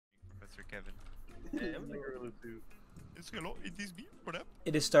Kevin. Yeah, I'm like too. It's hello, it is me, what up?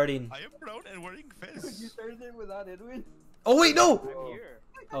 It is starting. I am brown and wearing fez. You started it without Edwin? Oh wait, no! I'm here.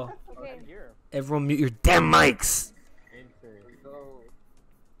 Oh. Okay. I'm here. Everyone mute your damn mics! Enter. Go.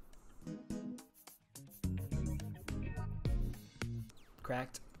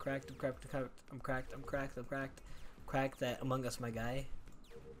 Cracked. I'm cracked. Cracked that Among Us, my guy.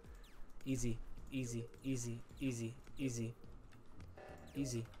 Easy.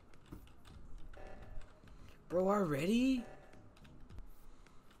 Bro, already?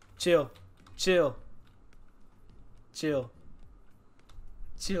 Chill.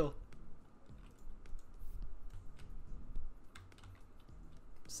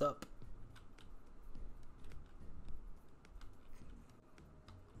 Sup?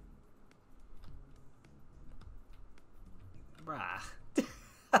 Brah.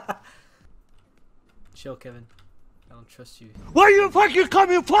 Chill, Kevin. I don't trust you. Why you fucking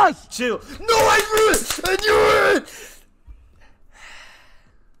coming first? Chill. No, I knew it! I knew it!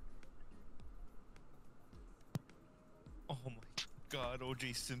 Oh my god,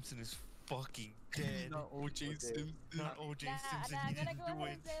 OJ Simpson is fucking dead. Not OJ Simpson. Not OJ Simpson. I'm He gonna didn't go do ahead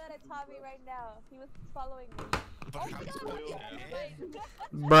it. and say that it's Tommy right now. He was following me. But how is OJ dead?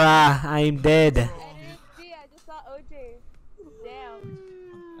 Bruh, I'm dead. I didn't see, I just saw OJ.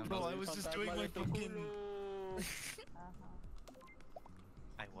 Damn. Bro, I was just doing my fucking...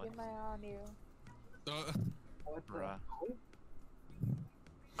 I won. Get my eye on you. What the? Bruh.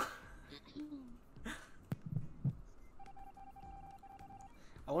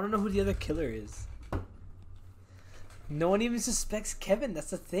 I want to know who the other killer is. No one even suspects Kevin. That's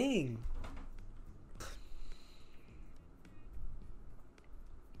the thing.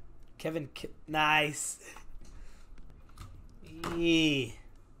 Kevin, nice. Eee.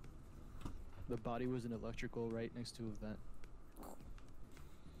 The body was an electrical right next to a vent.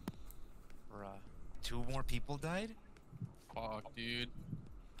 Bruh. 2 more people died? Fuck, dude.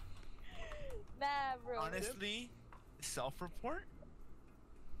 Nah, bro. Honestly, self-report?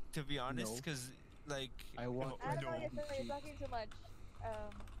 To be honest, because, like... I want I don't know, no. you're talking too much.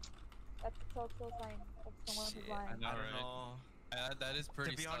 That's a telltale sign of someone who's Shit, lying. I don't know. That is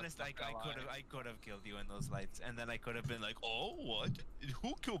pretty. To be honest, I could have killed you in those lights, and then I could have been like, oh, what?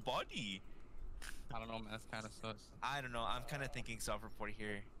 Who killed Body? I don't know, man. That's kind of sus. I don't know. I'm kind of thinking self-report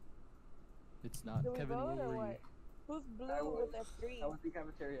here. It's not. Do we Kevin, vote where or were you? what? Who's I blue was- with F3? That was the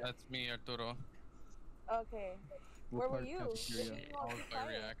cafeteria. That's me, Arturo. Okay. What Where part were of you? cafeteria? You I all was too by quiet.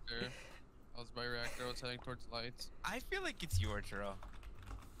 reactor. I was by reactor. I was heading towards lights. I feel like it's you, Arturo.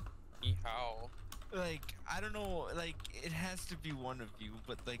 How? Like, I don't know. Like, it has to be one of you,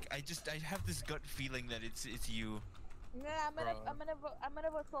 but like, I have this gut feeling that it's you. Nah, I'm gonna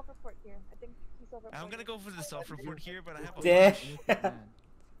vote self-report here. I think he's self-report. I'm gonna go for the self-report here, but I have a Damn. Man.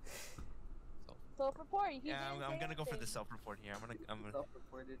 Self-report. Yeah, I'm gonna go for the self-report here. I'm gonna.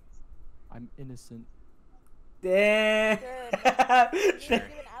 Self-reported. I'm innocent. Damn. Sure, we didn't give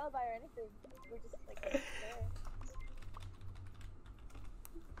an alibi or anything. We're just like there.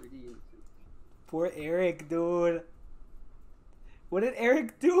 Pretty innocent. Poor Eric, dude. What did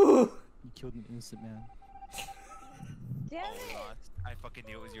Eric do? You killed an innocent man. Damn Oh, it! God. I fucking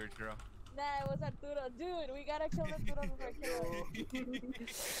knew it was your Arturo. Nah, it was Arturo. Dude, we gotta kill Arturo before I kill him.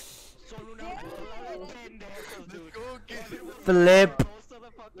 Flip.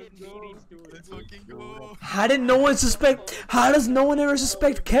 Let's fucking go. How did no one suspect? How does no one ever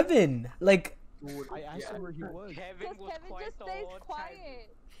suspect Kevin? Like, Dude, I asked him where he was. Because Kevin just stays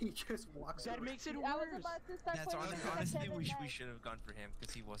quiet. he just walks That over. makes it I was worse. about to start That's pointing at honestly, Kevin we next. should have gone for him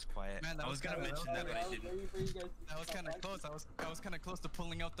because he was quiet. Man, that I was gonna was mention that, but I didn't. waiting for you guys to That was kind of close. I was kind of close to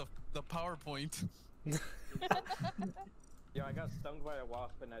pulling out the PowerPoint. Yo, I got stung by a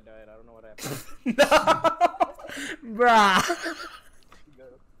wasp and I died. I don't know what happened. no, bruh.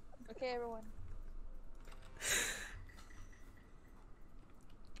 Okay, everyone.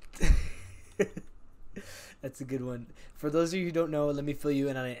 That's a good one. For those of you who don't know, let me fill you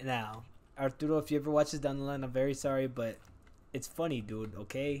in on it now. Arturo, if you ever watch this down the line, I'm very sorry, but it's funny, dude,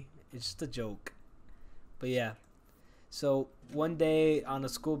 okay? It's just a joke. But yeah. So, one day on a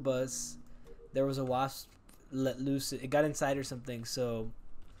school bus, there was a wasp let loose. It got inside or something, so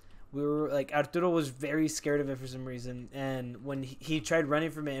we were like, Arturo was very scared of it for some reason, and when he tried running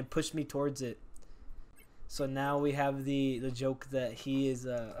from it and pushed me towards it. So now we have the joke that he is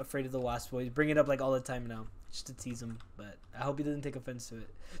afraid of the wasp. We bring it up like all the time now, just to tease him. But I hope he doesn't take offense to it.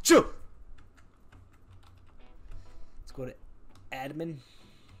 Choo! Let's go to admin.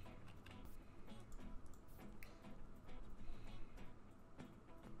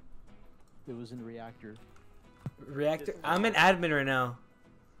 It was in reactor. Reactor. I'm an admin right now.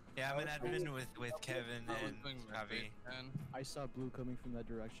 Yeah, I'm an admin with Kevin I was and doing my Javi. bit, man. I saw blue coming from that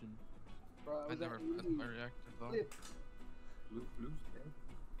direction. Bro, I never put my reactor though. Blue's dead.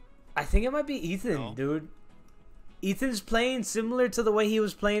 I think it might be Ethan, No. dude. Ethan's playing similar to the way he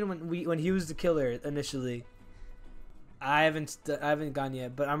was playing when he was the killer initially. I haven't gone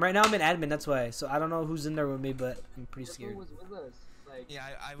yet, but I'm in admin. That's why. So I don't know who's in there with me, but I'm pretty Who scared. was with us? Like, Yeah,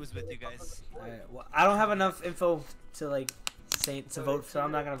 I was with you guys. Alright, well, I don't have enough info to like say to vote, so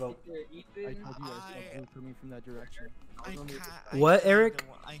I'm not gonna vote. I Ethan. told you I saw blue coming from that direction. What, Eric?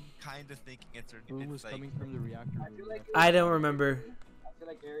 I'm kind of thinking it's Blue was like, coming from the reactor I feel room. like I don't remember. I feel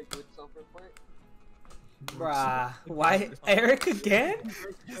like Eric would self-report. Bruh, why Eric again?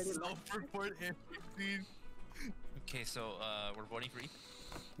 Self-report everything. Okay, so we're voting for Ethan.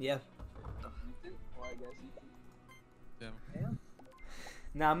 Yeah. Ethan? Well, I guess Ethan.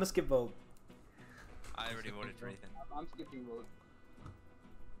 Nah, I'm gonna skip vote. I already voted for Ethan. I'm skipping vote.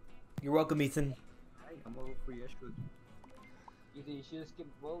 You're welcome, Ethan. Hi, I'm over for Yeshua. Ethan, you should have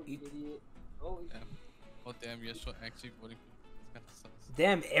skipped vote, you Ethan. idiot. Oh, Yeah. Oh damn, Yeshua actually voting for kind of sucks.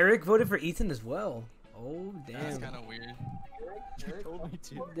 Damn, Eric voted for Ethan as well. Oh That's damn. kind of weird. Eric? Told me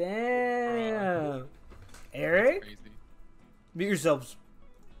to. Damn. That's Eric, crazy. mute yourselves.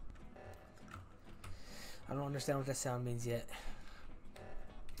 I don't understand what that sound means yet.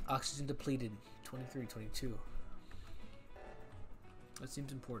 Oxygen depleted. 23, 22. That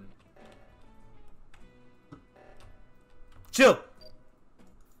seems important. Chill.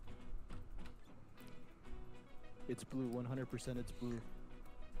 It's blue. 100%. It's blue.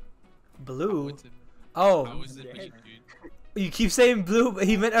 Blue. How Oh, is it me, dude? you keep saying blue, but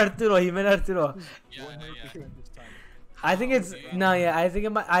he meant Arturo. He meant Arturo. Yeah, 100% yeah. this time. I think it's no, yeah. I think it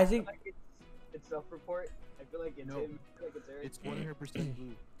might. I think It's self-report. I feel like it's No. him. I feel like it's Eric. It's 100%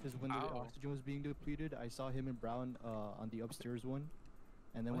 blue. Because when the Ow. oxygen was being depleted, I saw him and Brown on the upstairs one.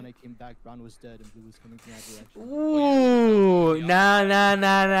 And then when I came back, Brown was dead and blue was coming from that direction. ooh, nah.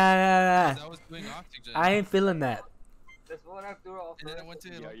 'Cause I was doing oxygen. I ain't feeling that. Let's vote Arturo off And then I first. went to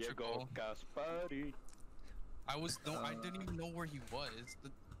Yeah, you go, electrical. Gaspari. I didn't even know where he was.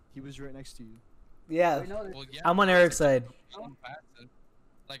 He was right next to you. Yeah, Wait, no, Well, yeah. I'm on Eric's side.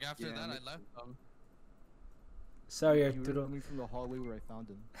 Like after Yeah, that, I me- left them. Sorry, You were Arturo. coming from the hallway where I found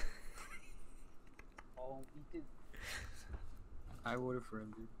him. oh, Ethan. I voted for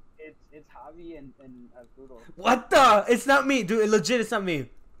him, dude. It's Javi and Arturo. What the? It's not me, dude. Legit, it's not me.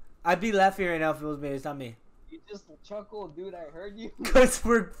 I'd be laughing right now if it was me. It's not me. You just chuckled, dude. I heard you. Cause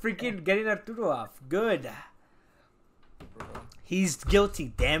we're freaking getting Arturo off. Good. He's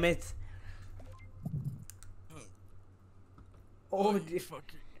guilty. Damn it. Oh, Get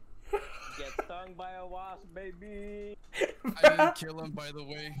stung by a wasp, baby. I didn't kill him, by the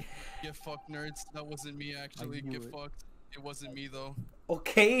way. Get fucked, nerds. That wasn't me, actually. knew Get it. fucked. It wasn't me, though.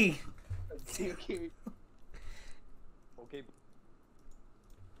 okay. Okay. Okay.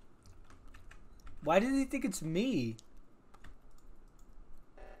 Why does he think it's me?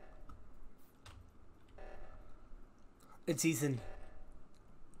 It's Ethan.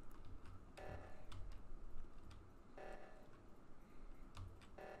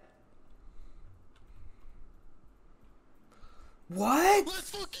 What? Let's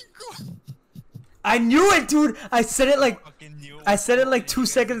fucking go! I knew it, dude. I said it like Fucking knew it I was said it like Ethan. 2 You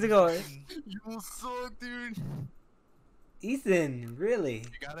guys seconds ago. fucking- You suck, dude. Ethan, really?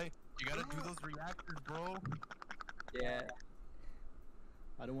 You gotta do those reactors, bro. Yeah.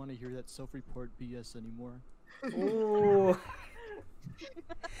 I don't want to hear that self-report BS anymore. Ooh.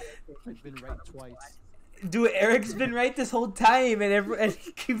 I've been right twice. Dude, Eric's been right this whole time, and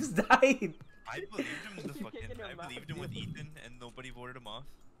he keeps dying. I believed him in the You're fucking. kicking him I out, believed him with dude. Ethan, and nobody voted him off.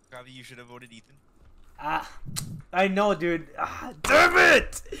 Gavi, you should have voted Ethan. I know, dude. Damn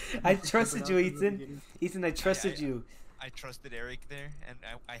it! I trusted you, Ethan. Ethan, I trusted you. I trusted Eric there, and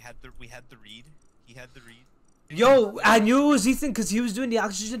we had the read. He had the read. Yo, I knew it was Ethan because he was doing the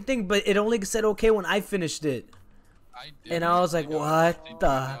oxygen thing, but it only said okay when I finished it. And I was like, what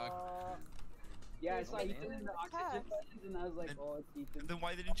the? Yeah, I saw Wait, Ethan in the it's oxygen buttons, and I was like, And- oh, it's Ethan. Then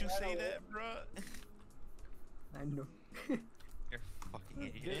why didn't you say that, bruh? I know. You're a fucking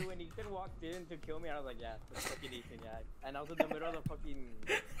idiot. Dude, when Ethan walked in to kill me, I was like, yeah, it's fucking Ethan, yeah. And I was in the middle of the fucking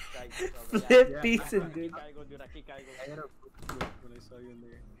like, so I was like, Flip yeah, Ethan, Aquí dude. caigo, dude, aquí I caigo. had a vote when I saw you in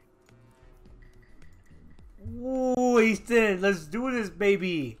there. Ooh, Ethan, let's do this,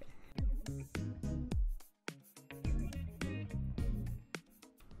 baby.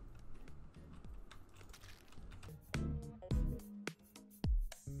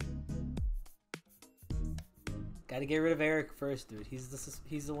 Gotta get rid of Eric first, dude. He's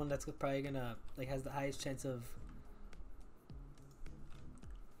the one that's probably gonna like has the highest chance of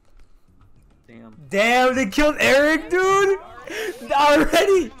Damn. Damn, they killed Eric, dude.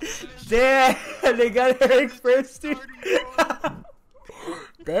 Already. Damn, they got Eric first, dude.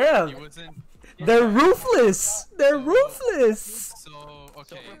 He Damn, wasn't. they're ruthless. They're ruthless. So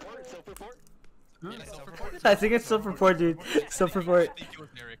okay. Self-report. Yeah, self-report. I think it's self-report, dude. Self-report. I think it was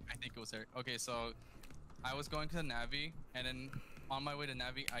Eric. I think it was Eric. Okay, so I was going to the Navi, and then on my way to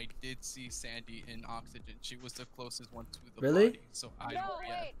Navi, I did see Sandy in oxygen. She was the closest one to the Really? body. So I No,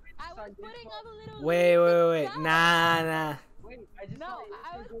 yeah. wait. I was putting all the little. Wait. down. Nah. Wait, I just No, saw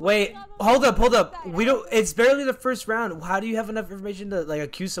I was. Wait, putting all the hold little up. side We don't. out. It's barely the first round. How do you have enough information to like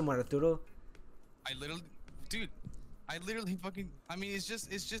accuse someone, Arturo? I literally, dude. I literally fucking. I mean, it's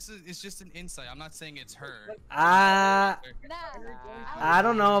just an insight. I'm not saying it's her. Ah, Nah. I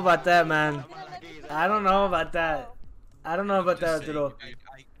don't know about that, man. I don't know about that. No. I don't know about that, Just saying, Arturo.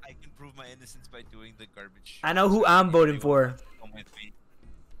 I can prove my innocence by doing the garbage. I know who I'm voting for. On my feet.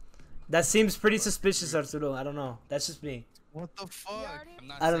 That seems pretty suspicious, Arturo. I don't know. That's just me. What the fuck? already- I'm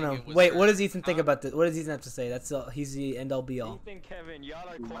not I don't saying know. it was Wait, her. what does Ethan think Huh? about this? What does Ethan have to say? That's all. He's the end all be all. Ethan, Kevin, y'all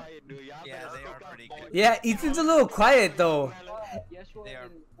are quiet, dude. Y'all Yeah, better they are speak up, pretty boys. good. Yeah, Ethan's a little quiet though. Yeshua They are-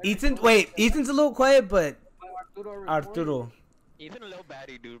 and Ethan, wait, Ethan's a little quiet, but Arturo reported. Arturo. Ethan a little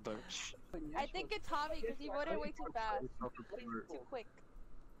baddie, dude, but I think it's Javi because he voted way too fast. Too quick.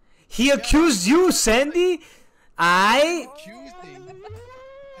 He accused you, Sandy. I. Accusing.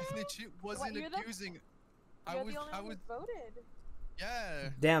 I said she wasn't you're the- accusing. I You're was. the only I one was. who voted. Yeah.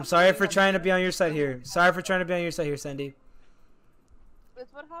 Damn. Sorry for trying to be on your side here. Sorry for trying to be on your side here, Sandy.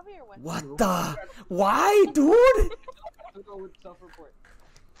 That's what Javier went. What the? Why, dude? Arturo with self-report.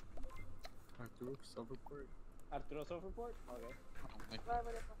 Arturo, self-report. Arturo self-report? Okay. Oh my, I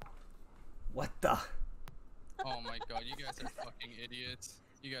voted for Javi. What the? oh my god, you guys are fucking idiots.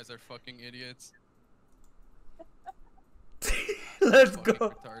 You guys are fucking idiots. Let's Fucking go.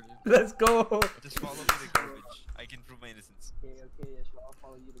 retarded. Let's go. Just follow me the garbage. I can prove my innocence. Okay, Yeshua, I'll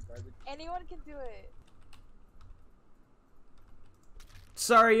follow you to garbage. Anyone can do it.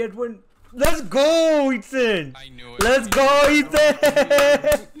 Sorry, Edwin. Let's go, Ethan. I knew it. Let's go, Ethan.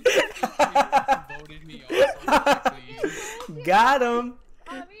 Voted me off so quickly. Got him.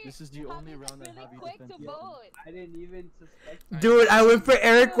 Javi, This is the Javi only was round that really Javi quick to defends vote. I didn't even suspect. Dude, I went for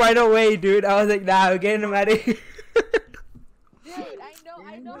Eric right away, dude. I was like, nah, we're getting him out of here. Dude,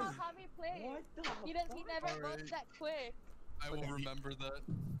 I know how Javi plays. He never votes Alright. that quick. I will remember that.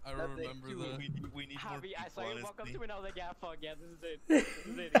 I will remember that. We need more Javi, people, I saw you walk up honestly. to me and I was like, yeah, fuck, yeah, this is it. This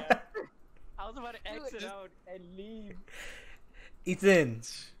is it, yeah. I was about to exit Dude. out and leave. Ethan,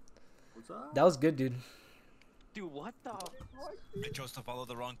 What's up? that was good, dude. Dude, what the fuck? I chose to follow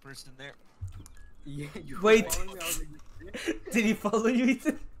the wrong person there. Yeah, you Wait. followed me, I was like, Did he follow you,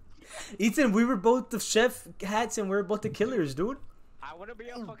 Ethan? Ethan, we were both the chef hats and we were both the killers, dude. I want to be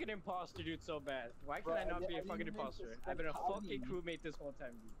a fucking imposter, dude, so bad. Why can Bro, I not I be a didn't fucking even imposter? suspect I've been a Javi. fucking crewmate this whole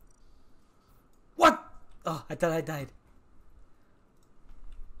time, dude. What? Oh, I thought I died.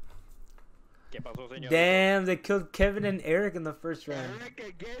 ¿Qué pasó, señor? Damn, they killed Kevin and Eric in the first round.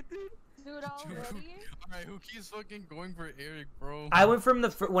 Dude, already? Alright, who keeps fucking going for Eric, bro? I went from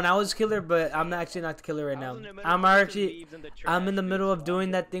when I was killer, but I'm actually not the killer right I now. was in the middle I'm of bunch of actually, leaves in the I'm in trash, the dude, middle of so doing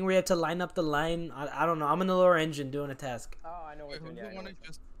I'm that thing where you have to line up the line. I don't know. I'm in the lower engine doing a task. Oh, I know Wait, what who's you're the doing. one that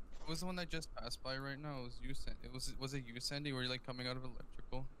just? Who's the one that just passed by right now? It was you, Sandy. Was it you, Sandy? Were you like coming out of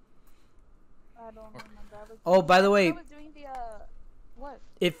electrical? I don't remember. I was Oh, by the way, I was doing the, what?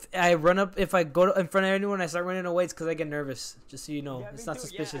 if I go in front of anyone, I start running away. It's because I get nervous. Just so you know, it's not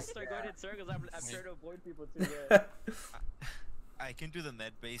suspicious. Yeah, I start going in circles. I'm trying to avoid people too. Yeah. I can do the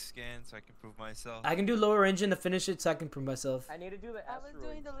med base scan so I can prove myself. I can do lower engine to finish it, so I can prove myself. I need to do the I was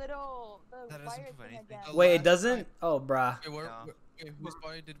doing the little, the That doesn't wire prove thing anything. again. Wait, it last doesn't? Oh, brah. Wait, No. wait, whose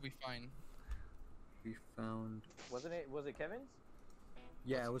body did we find? we found. Was it Kevin's?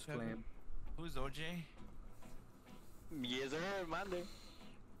 Yeah, it was Kevin? Flame. Who's OJ? Yes, sir, Monday.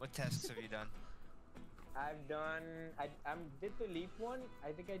 What tasks have you done? I've done. I did the leaf one.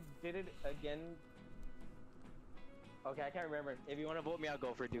 I think I did it again. Okay, I can't remember. If you want to vote me, I'll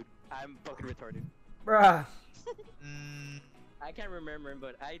go for it, dude. I'm fucking retarded. Bruh. I can't remember,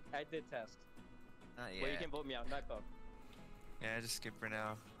 but I did test. Not Well, you yet. can vote me out, not go. Yeah, just skip for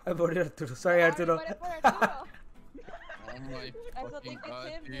now. I voted Arturo. Sorry, I already Arturo. voted for Arturo. Oh my I still fucking think it's god,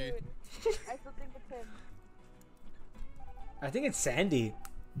 him, dude. dude. I still think it's him. I think it's Sandy.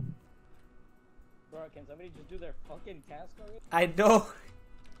 Bro, can somebody just do their fucking task already? I know.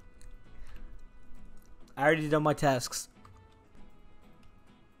 I already done my tasks.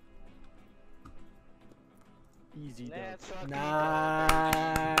 Easy dub. Let's fucking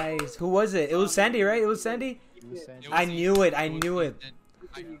Nice. Who was it? It was Sandy, right? It was Sandy? It was Sandy. It I was knew it. I was knew it. Ethan.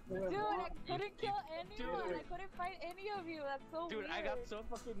 You could've Dude, I walked. couldn't kill anyone. Dude. I couldn't fight any of you. That's so Dude, weird. I got so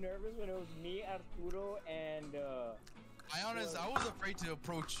fucking nervous when it was me, Arturo, and I was afraid to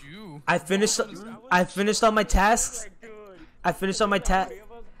approach you. I finished all my tasks. like, dude. I finished all my tasks.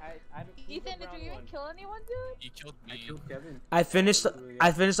 Ethan, did you even kill anyone, dude? He killed I me. killed Kevin. I finished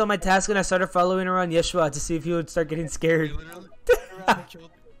all my tasks and I started following around Yeshua to see if he would start getting He scared. literally turned around and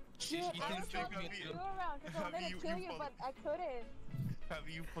killed Dude, Ethan I was killed following me. you around because I Have wanted you- to kill you you, follow- but I couldn't. Have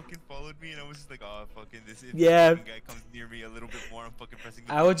you fucking followed me? And I was just like, oh, fucking this. If Yeah. the fucking guy comes near me a little bit more, I'm fucking pressing.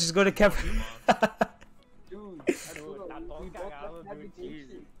 the I would button. just go to Kev. Dude, Dude, that we dog both cagado, left dude,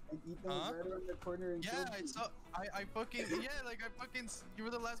 navigation, and Ethan was Huh? right around the corner and Yeah, killed I you. saw. I fucking you were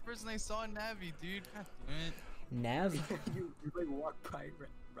the last person I saw in Navi, dude. God damn it. Nav. you like walked by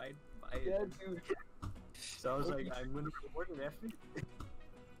right by it. Yeah, dude. So I was like, I'm gonna report it after.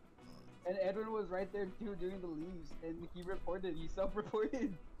 And Edwin was right there too doing the leaves, and he reported. He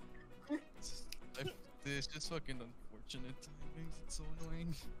self-reported. It's just fucking unfortunate timings. It's so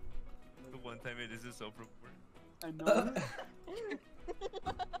annoying. The one time it is a self-report. I know.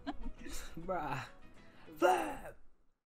 Bruh. Bruh.